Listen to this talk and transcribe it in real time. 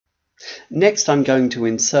Next I'm going to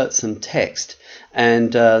insert some text,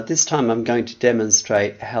 and this time I'm going to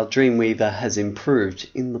demonstrate how Dreamweaver has improved.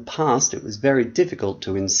 In the past it was very difficult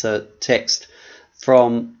to insert text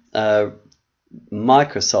from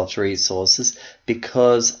Microsoft resources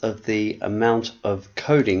because of the amount of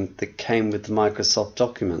coding that came with the Microsoft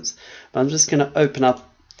documents. But I'm just going to open up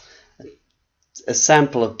a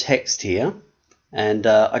sample of text here, and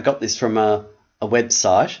I got this from a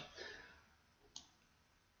website.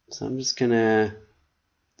 So I'm just going to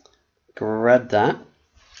grab that.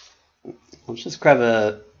 I'll just grab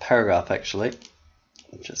a paragraph actually.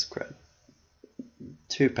 I'll just grab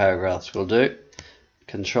 2 paragraphs will do.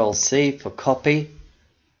 Control C for copy,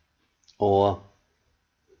 or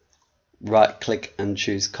right click and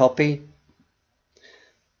choose copy.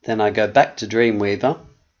 Then I go back to Dreamweaver,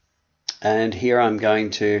 and here I'm going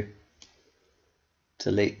to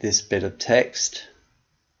delete this bit of text.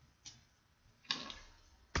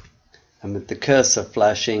 And with the cursor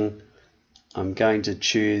flashing, I'm going to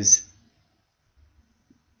choose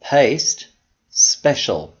Paste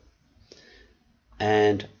Special,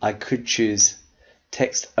 and I could choose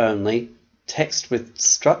text only, text with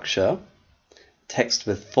structure, text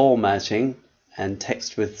with formatting, and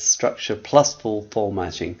text with structure plus full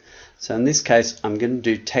formatting. So in this case I'm going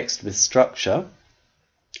to do text with structure,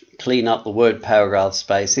 clean up the word paragraph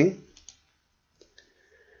spacing,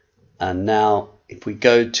 and now if we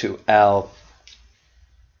go to our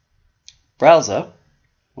browser,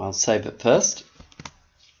 I'll save it first.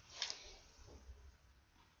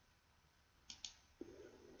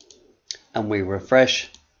 And we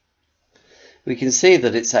refresh, we can see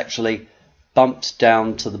that it's actually bumped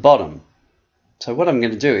down to the bottom. So what I'm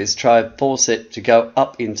going to do is try and force it to go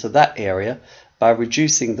up into that area by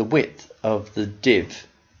reducing the width of the div.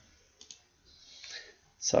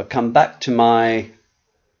 So I come back to my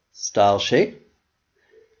style sheet,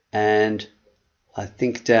 and I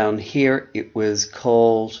think down here it was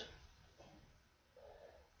called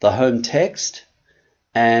the home text,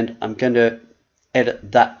 and I'm going to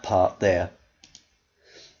edit that part there.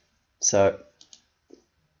 So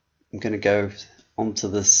I'm going to go onto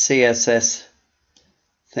the CSS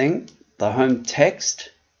thing, the home text,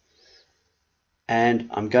 and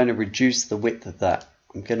I'm going to reduce the width of that.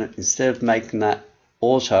 I'm going to, instead of making that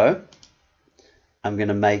auto, I'm going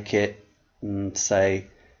to make it say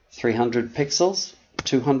 300 pixels,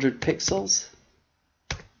 200 pixels.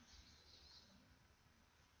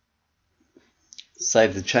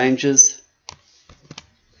 Save the changes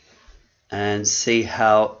and see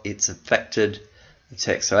how it's affected the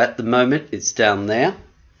text. So at the moment it's down there.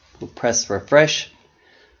 We'll press refresh,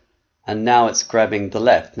 and now it's grabbing the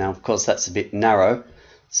left. Now of course that's a bit narrow,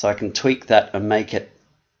 so I can tweak that and make it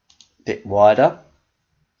a bit wider.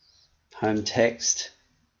 Home text,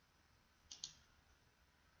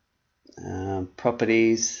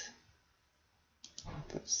 properties,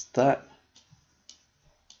 that's that.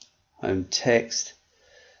 Home text,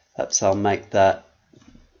 perhaps I'll make that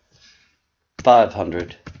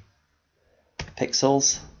 500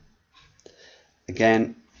 pixels.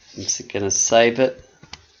 Again, I'm just going to save it,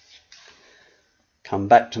 come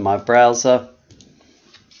back to my browser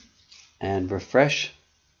and refresh,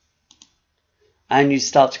 and you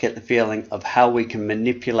start to get the feeling of how we can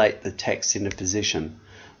manipulate the text into position.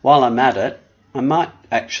 While I'm at it, I might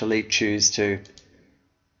actually choose to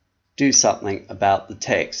do something about the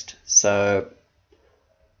text. So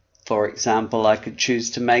for example, I could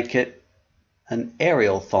choose to make it an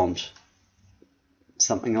Arial font,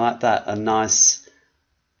 something like that, a nice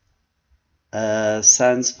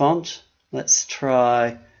sans font. Let's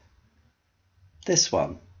try this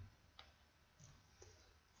one,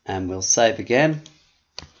 and we'll save again,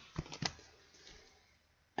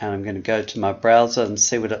 and I'm going to go to my browser and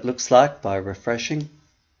see what it looks like by refreshing.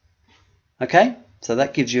 Okay, so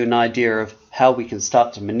that gives you an idea of how we can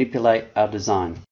start to manipulate our design.